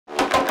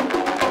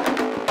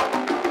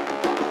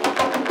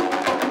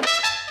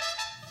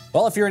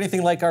Well, if you're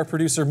anything like our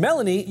producer,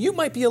 Melanie, you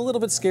might be a little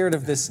bit scared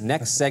of this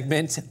next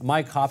segment.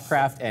 Mike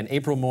Hopcraft and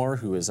April Moore,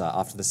 who is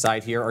off to the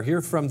side here, are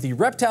here from the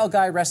Reptile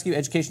Guy Rescue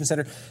Education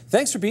Center.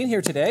 Thanks for being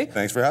here today.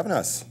 Thanks for having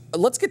us.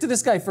 Let's get to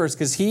this guy first,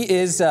 because he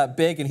is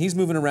big and he's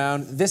moving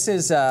around. This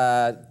is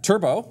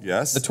Turbo.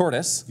 Yes. The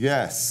tortoise.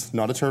 Yes,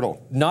 not a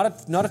turtle. Not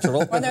a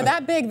turtle. When they're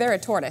that big, they're a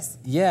tortoise.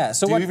 Yeah.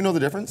 So Do you even know the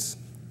difference?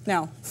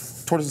 No.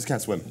 Tortoises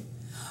can't swim.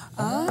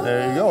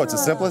 There you go. It's the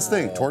simplest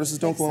thing. Tortoises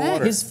don't go in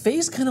water. His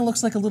face kind of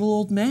looks like a little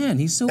old man.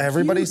 He's so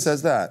Everybody cute.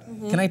 says that.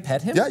 Can I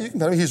pet him? Yeah, you can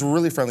pet him. He's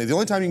really friendly. The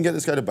only time you can get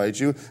this guy to bite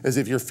you is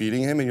if you're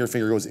feeding him and your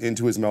finger goes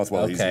into his mouth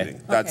while he's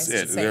eating. That's Okay,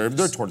 it. so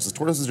They're tortoises.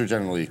 Tortoises are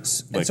generally like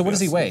And so what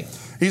does he weigh?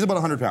 He's about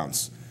 100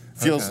 pounds.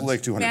 Feels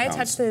like 200 May I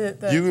pounds. touch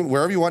the... You,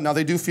 wherever you want. Now,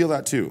 they do feel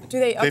that, too. Do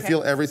they? Okay. They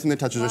feel everything that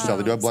touches their shell.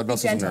 They do have blood So be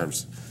vessels and gentle.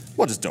 nerves.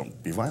 Well, just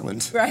don't be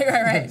violent.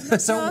 Right.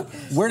 So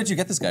where did you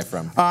get this guy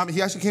from?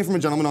 He actually came from a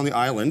gentleman on the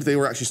island. They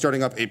were actually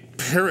starting up a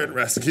parrot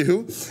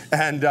rescue,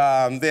 and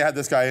they had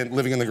this guy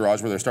living in the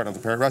garage where they're starting up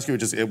the parrot rescue.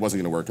 It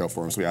wasn't going to work out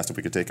for him, so we asked if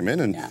we could take him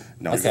in, and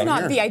now he's This is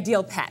not the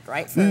ideal pet,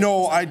 right?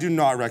 No, I do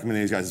not recommend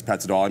these guys as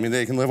pets at all. I mean,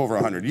 they can live over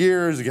 100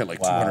 years. They get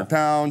like 200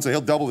 pounds. So he'll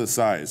double his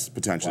size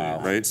potentially,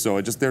 right? So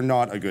they're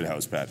not a good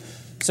house pet.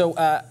 So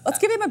let's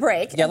give him a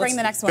break and bring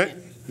the next one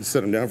in.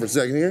 Sit him down for a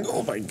second here.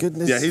 Oh my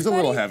goodness. Yeah, he's a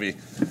little heavy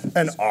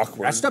and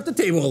awkward. I stepped the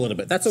table a little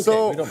bit. That's okay.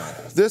 So we don't mind.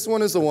 this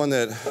one is the one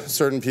that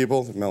certain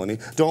people, Melanie,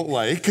 don't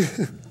like.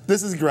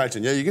 This is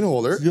Gretchen. Yeah, you can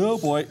hold her. Oh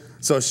boy.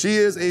 So she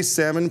is a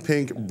salmon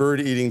pink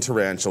bird-eating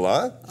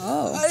tarantula.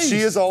 Oh. Nice. She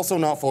is also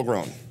not full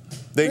grown.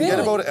 They can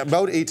get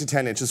about 8 to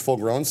 10 inches full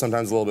grown,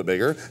 sometimes a little bit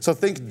bigger. So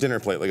think dinner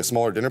plate, like a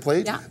smaller dinner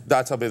plate. Yeah.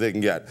 That's how big they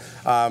can get.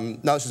 Now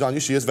that she's on you,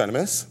 she is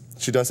venomous.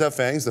 She does have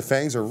fangs. The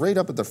fangs are right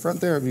up at the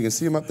front there, if you can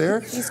see them up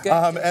there. He's good.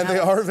 And they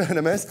are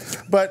venomous.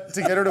 But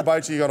to get her to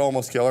bite you, you gotta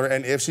almost kill her.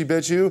 And if she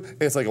bits you,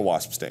 it's like a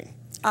wasp sting.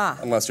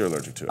 Unless you're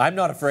allergic to it. I'm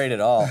not afraid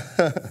at all.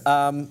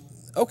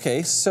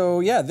 Okay,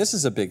 so yeah, this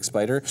is a big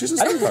spider. I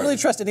don't really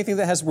trust anything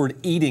that has the word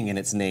eating in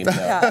its name, though.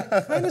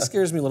 It kind of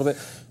scares me a little bit.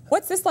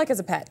 What's this like as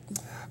a pet?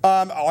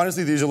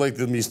 Honestly, these are like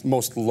the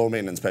most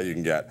low-maintenance pet you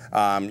can get.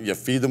 You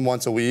feed them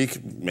once a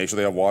week, make sure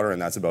they have water,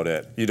 and that's about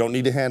it. You don't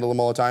need to handle them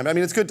all the time. I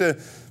mean, it's good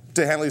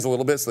to handle these a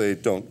little bit so they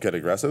don't get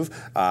aggressive.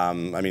 I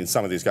mean,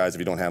 some of these guys, if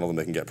you don't handle them,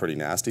 they can get pretty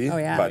nasty. Oh,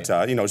 yeah.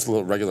 But, you know, just a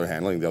little regular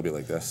handling, they'll be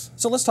like this.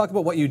 So let's talk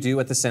about what you do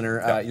at the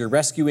center. You're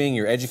rescuing,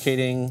 you're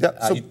educating.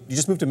 Yeah, so you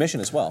just moved to Mission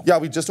as well. Yeah,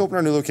 we just opened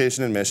our new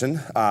location in Mission,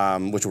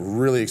 which we're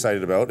really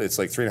excited about. It's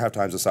like 3.5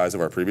 times the size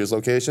of our previous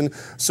location.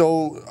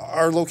 So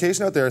our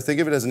location out there, think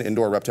of it as an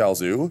indoor reptile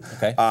zoo.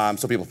 Okay.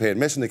 So people pay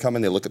admission, they come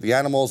in, they look at the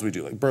animals. We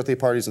do like birthday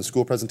parties and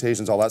school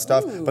presentations, all that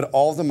stuff. Ooh. But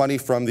all of the money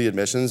from the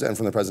admissions and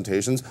from the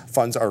presentations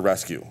funds our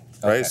rescue,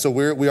 right? So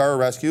we are a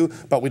rescue,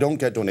 but we don't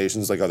get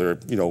donations like other,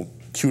 you know,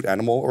 cute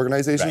animal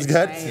organizations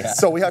get. Right. Yeah.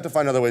 So we have to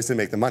find other ways to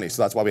make the money.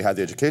 So that's why we have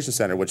the education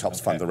center, which helps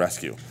fund the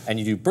rescue. And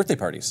you do birthday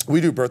parties. We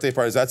do birthday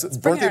parties.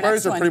 Birthday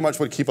parties are pretty much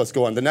what keep us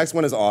going. The next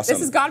one is awesome.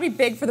 This has got to be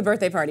big for the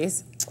birthday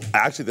parties.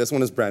 Actually, this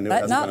one is brand new.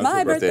 But not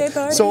my birthday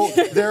party. So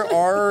there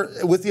are,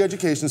 with the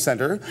education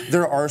center,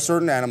 there are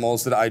certain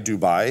animals that I do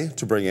buy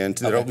to bring in,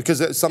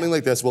 because something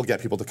like this will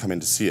get people to come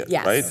in to see it,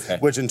 right?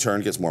 Which in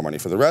turn gets more money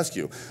for the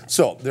rescue.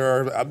 So there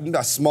are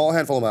a small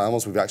handful of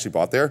animals we've actually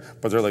bought there,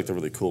 but they're like the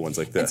really cool ones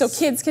like this. And so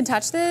kids can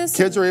touch this?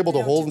 Kids are able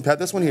to hold and pet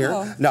this one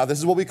here. Now, this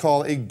is what we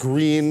call a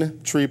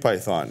green tree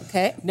python.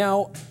 Okay.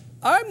 Now,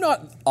 I'm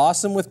not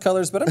awesome with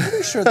colors, but I'm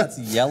pretty sure that's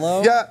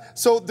yellow. Yeah,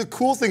 so the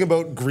cool thing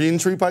about green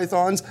tree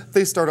pythons,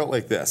 they start out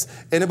like this.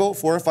 In about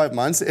 4 or 5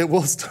 months, it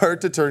will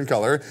start to turn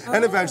color,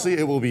 and eventually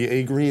it will be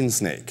a green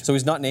snake. So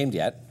he's not named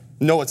yet?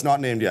 No, it's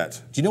not named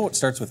yet. Do you know what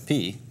starts with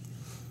P?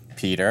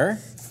 Peter?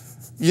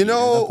 You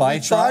know, we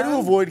Python? try to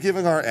avoid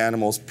giving our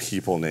animals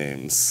people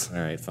names. All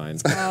right, fine.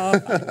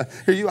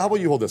 Here, how about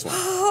you hold this one?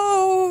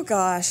 Oh,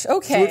 gosh.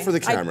 Okay. Do it for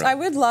the camera. I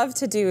would love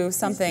to do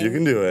something. You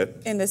can do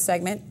it. In this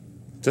segment.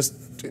 Just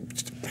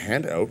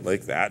hand out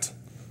like that.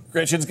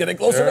 Gretchen's getting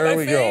closer to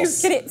my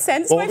face. Can it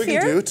sense Well, my what we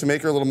fear? can do to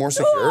make her a little more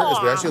secure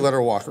is we actually let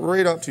her walk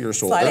right up to your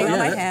shoulder. Sliding on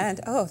my hand.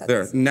 Oh, that's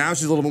There. Now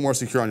she's a little bit more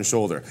secure on your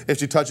shoulder. If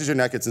she touches your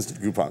neck, it's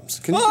instant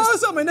goosebumps. Can you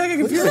it's on my neck. I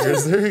can feel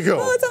it. There you go.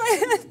 Oh, it's on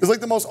my hand. It's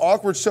like the most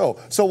awkward show.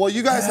 So while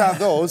you guys have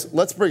those,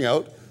 let's bring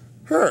out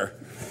her.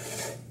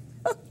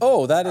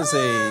 Oh, that is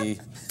a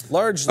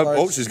large.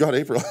 Oh, she's got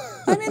April.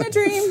 I'm in a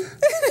dream.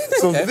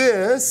 So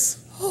this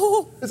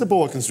is a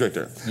boa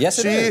constrictor. Yes,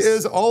 it she is. She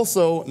is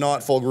also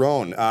not full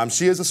grown.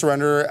 She is a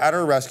surrenderer. At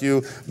our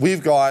rescue,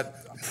 we've got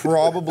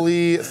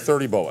probably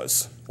 30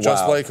 boas.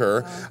 Just like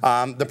her.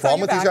 The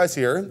problem with these guys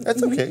here,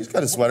 that's okay, he's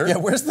got a sweater. Yeah,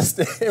 where's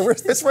the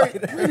where's the It's right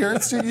here.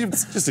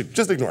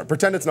 Just ignore it.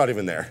 Pretend it's not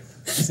even there.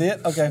 See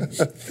it? Okay.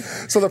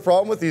 So the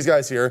problem with these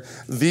guys here,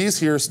 these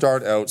here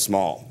start out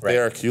small. Right. They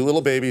are cute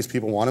little babies.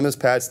 People want them as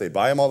pets. They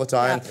buy them all the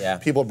time. Yeah.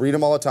 People breed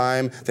them all the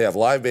time. They have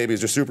live babies.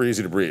 They're super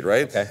easy to breed,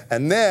 right? Okay.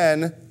 And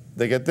then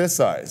they get this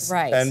size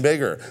Right. and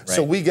bigger.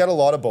 So we get a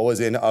lot of boas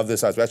in of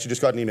this size. We actually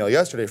just got an email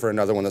yesterday for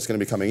another one that's going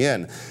to be coming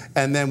in.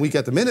 And then we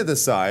get them in at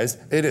this size.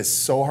 It is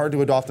so hard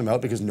to adopt them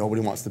out because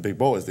nobody wants the big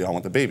boas. They all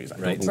want the babies. I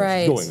don't know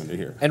Right. what's going under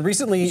here. And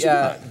recently,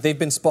 they've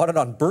been spotted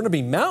on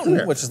Burnaby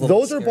Mountain, which is a little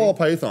Those are scary. ball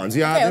pythons.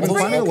 Yeah, Okay, they've been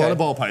let's finding a bring lot of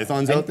ball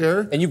pythons out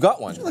there. And you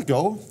got one. Let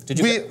go. Did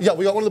you? Yeah,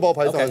 we got one of the ball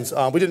pythons.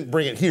 We didn't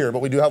bring it here,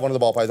 but we do have one of the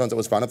ball pythons that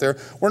was found up there.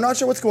 We're not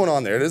sure what's going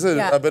on there. It is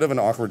a bit of an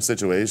awkward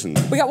situation.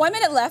 We got 1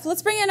 minute left.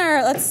 Let's bring in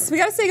we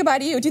got to say goodbye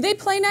to you. Do they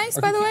play nice,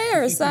 by the way,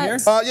 or is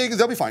that? Yeah,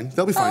 they'll be fine.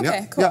 They'll be fine. Okay,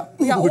 yeah. cool. Yeah.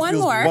 We got one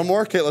more. One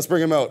more. Okay, let's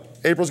bring him out.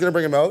 April's gonna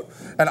bring him out,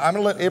 and I'm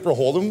gonna let April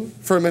hold him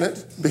for a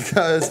minute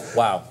because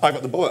I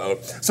got the boa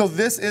out. So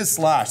this is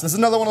Slash. This is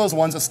another one of those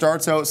ones that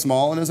starts out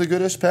small and is a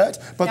goodish pet,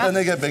 but then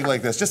they get big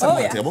like this. Just set him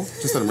on the table.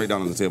 Just set him right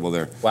down on the table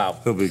there. Wow,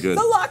 he'll be good.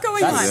 There's a lot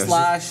going on.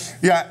 Slash.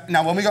 Yeah.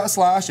 Now when we got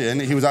Slash in,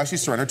 he was actually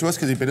surrendered to us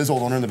because he bit his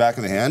old owner in the back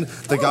of the hand.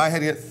 The guy had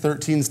to get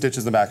 13 stitches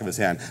in the back of his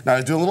hand. Now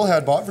I do a little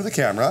head bob for the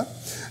camera.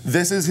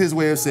 This is his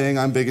way of saying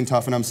I'm big and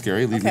tough and I'm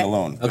scary. Leave me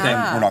alone. Okay.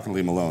 We're not gonna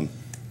leave him alone.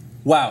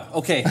 Wow,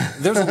 okay.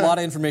 There's a lot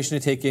of information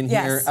to take in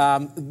here.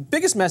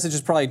 Biggest message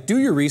is probably do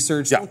your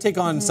research. Don't take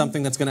on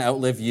something that's going to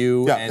outlive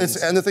you. Yeah,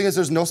 and the thing is,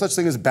 there's no such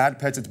thing as bad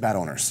pets, it's bad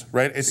owners,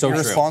 right? It's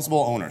irresponsible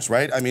owners,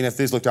 right? I mean, if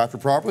these looked after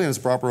properly and it's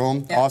a proper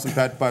home, awesome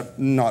pet, but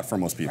not for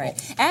most people.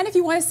 Right. And if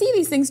you want to see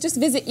these things, just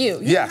visit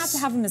you. You don't have to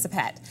have them as a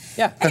pet.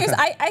 Yeah. Anyways,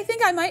 I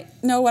think I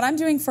might know what I'm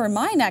doing for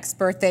my next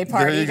birthday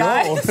party, there you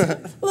guys. go.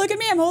 Look at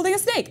me, I'm holding a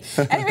snake.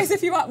 Anyways,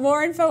 if you want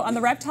more info on the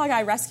Reptile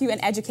Guy Rescue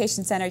and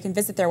Education Center, you can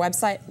visit their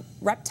website,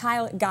 Reptile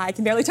Guy. I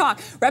can barely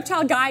talk.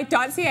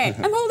 ReptileGuy.ca.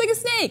 I'm holding a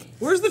snake.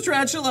 Where's the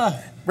tarantula?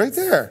 Right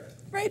there.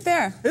 Right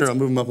there. Here, I'll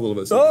move him up a little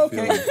bit. So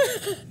okay.